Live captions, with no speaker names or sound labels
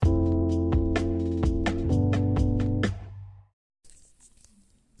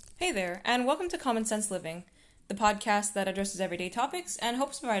Hey there, and welcome to Common Sense Living, the podcast that addresses everyday topics and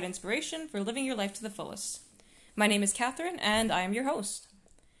hopes to provide inspiration for living your life to the fullest. My name is Catherine, and I am your host.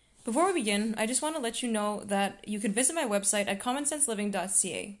 Before we begin, I just want to let you know that you can visit my website at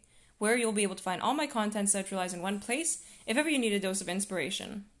commonsenseliving.ca, where you'll be able to find all my content centralized in one place if ever you need a dose of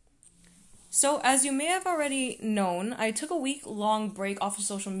inspiration. So, as you may have already known, I took a week-long break off of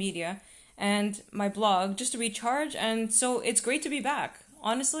social media and my blog just to recharge, and so it's great to be back.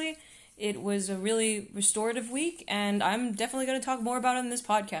 Honestly, it was a really restorative week, and I'm definitely going to talk more about it in this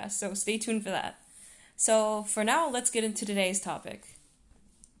podcast, so stay tuned for that. So, for now, let's get into today's topic.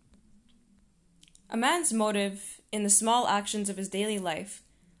 A man's motive in the small actions of his daily life,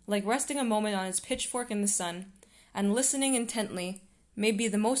 like resting a moment on his pitchfork in the sun and listening intently, may be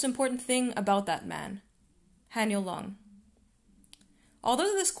the most important thing about that man. Haniel Long.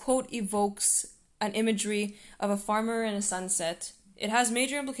 Although this quote evokes an imagery of a farmer in a sunset, it has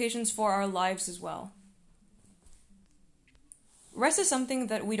major implications for our lives as well. Rest is something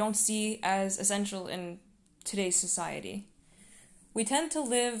that we don't see as essential in today's society. We tend to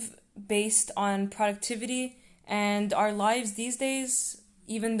live based on productivity, and our lives these days,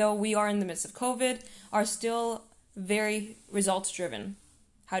 even though we are in the midst of COVID, are still very results driven.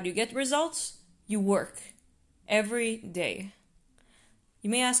 How do you get results? You work every day.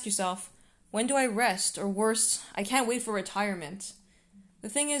 You may ask yourself, when do I rest? Or worse, I can't wait for retirement. The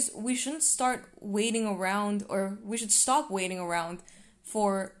thing is, we shouldn't start waiting around, or we should stop waiting around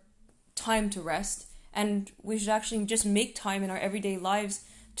for time to rest, and we should actually just make time in our everyday lives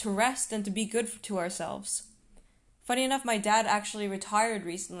to rest and to be good to ourselves. Funny enough, my dad actually retired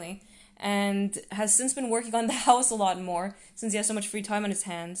recently and has since been working on the house a lot more since he has so much free time on his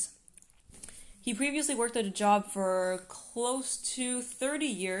hands. He previously worked at a job for close to 30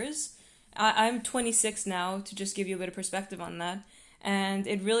 years. I'm 26 now, to just give you a bit of perspective on that. And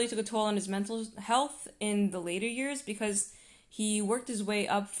it really took a toll on his mental health in the later years because he worked his way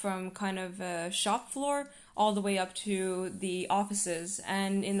up from kind of a shop floor all the way up to the offices.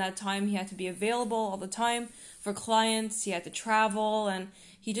 And in that time, he had to be available all the time for clients. He had to travel, and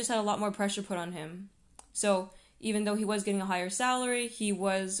he just had a lot more pressure put on him. So even though he was getting a higher salary, he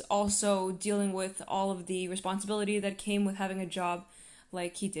was also dealing with all of the responsibility that came with having a job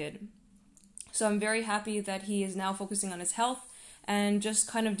like he did. So I'm very happy that he is now focusing on his health and just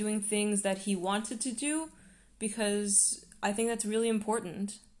kind of doing things that he wanted to do, because I think that's really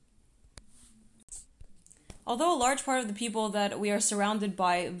important. Although a large part of the people that we are surrounded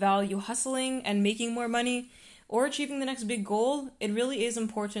by value hustling and making more money or achieving the next big goal, it really is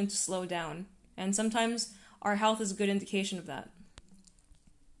important to slow down. And sometimes our health is a good indication of that.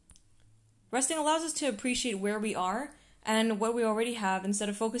 Resting allows us to appreciate where we are and what we already have instead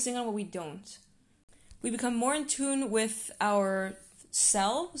of focusing on what we don't. We become more in tune with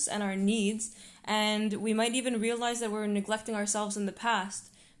ourselves and our needs, and we might even realize that we're neglecting ourselves in the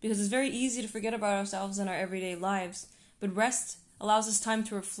past, because it's very easy to forget about ourselves in our everyday lives. But rest allows us time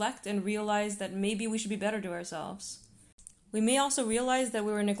to reflect and realize that maybe we should be better to ourselves. We may also realize that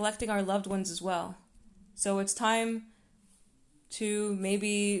we were neglecting our loved ones as well. So it's time to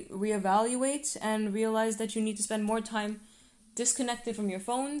maybe reevaluate and realize that you need to spend more time disconnected from your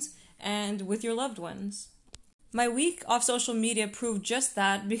phones and with your loved ones. My week off social media proved just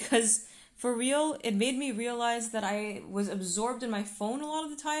that, because for real, it made me realize that I was absorbed in my phone a lot of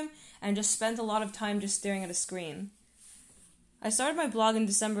the time and just spent a lot of time just staring at a screen. I started my blog in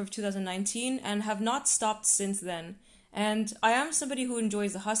December of 2019 and have not stopped since then. And I am somebody who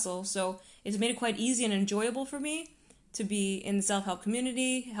enjoys the hustle, so it's made it quite easy and enjoyable for me to be in the self-help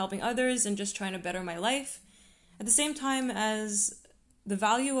community, helping others, and just trying to better my life. At the same time as the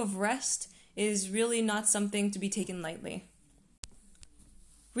value of rest is really not something to be taken lightly.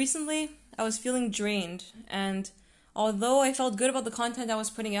 Recently, I was feeling drained, and although I felt good about the content I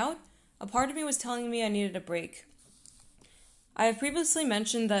was putting out, a part of me was telling me I needed a break. I have previously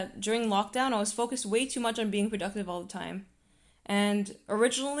mentioned that during lockdown, I was focused way too much on being productive all the time. And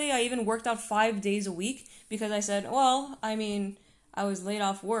originally, I even worked out 5 days a week because I said, I was laid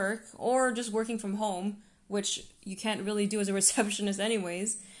off work or just working from home, which you can't really do as a receptionist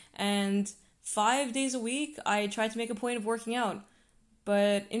anyways. And 5 days a week, I tried to make a point of working out.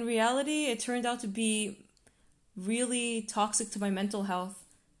 But in reality, it turned out to be really toxic to my mental health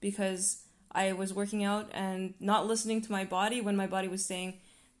because I was working out and not listening to my body when my body was saying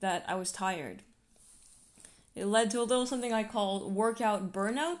that I was tired. It led to a little something I call workout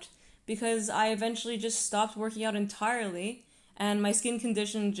burnout, because I eventually just stopped working out entirely, and my skin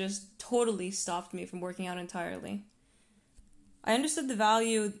condition just totally stopped me from working out entirely. I understood the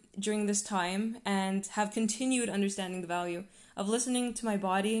value during this time and have continued understanding the value of listening to my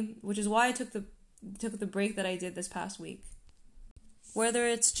body, which is why I took the break that I did this past week. Whether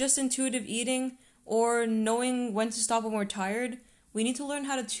it's just intuitive eating or knowing when to stop when we're tired, we need to learn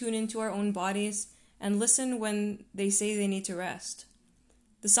how to tune into our own bodies and listen when they say they need to rest.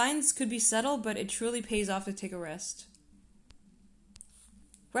 The signs could be subtle, but it truly pays off to take a rest.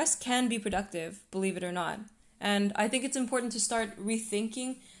 Rest can be productive, believe it or not, and I think it's important to start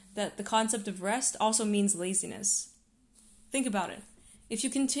rethinking that the concept of rest also means laziness. Think about it. If you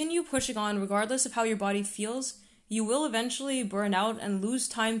continue pushing on regardless of how your body feels, you will eventually burn out and lose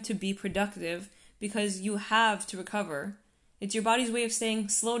time to be productive because you have to recover. It's your body's way of saying,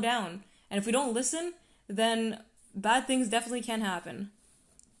 slow down. And if we don't listen, then bad things definitely can happen.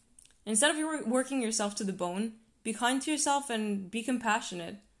 Instead of working yourself to the bone, be kind to yourself and be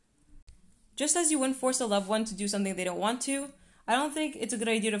compassionate. Just as you wouldn't force a loved one to do something they don't want to, I don't think it's a good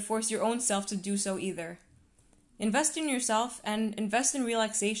idea to force your own self to do so either. Invest in yourself and invest in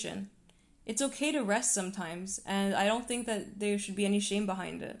relaxation. It's okay to rest sometimes, and I don't think that there should be any shame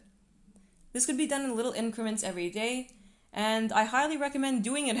behind it. This could be done in little increments every day, and I highly recommend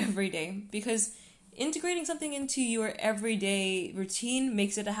doing it every day because integrating something into your everyday routine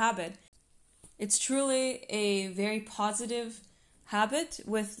makes it a habit. It's truly a very positive habit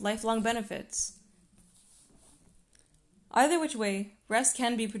with lifelong benefits. Either which way, rest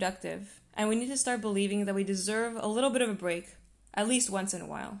can be productive, and we need to start believing that we deserve a little bit of a break, at least once in a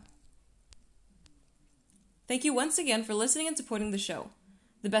while. Thank you once again for listening and supporting the show.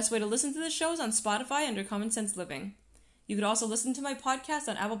 The best way to listen to the show is on Spotify under Common Sense Living. You could also listen to my podcast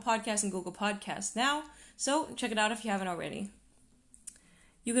on Apple Podcasts and Google Podcasts now, so check it out if you haven't already.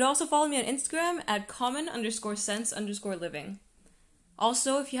 You could also follow me on Instagram at common_sense_living.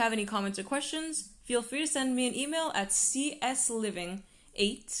 Also, if you have any comments or questions, feel free to send me an email at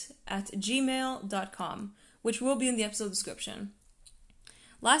csliving8@gmail.com, which will be in the episode description.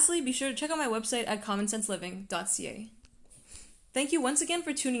 Lastly, be sure to check out my website at commonsenseliving.ca. Thank you once again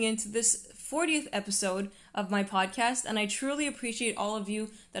for tuning in to this 40th episode of my podcast, and I truly appreciate all of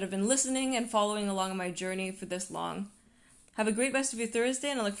you that have been listening and following along on my journey for this long. Have a great rest of your Thursday,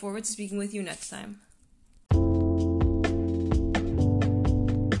 and I look forward to speaking with you next time.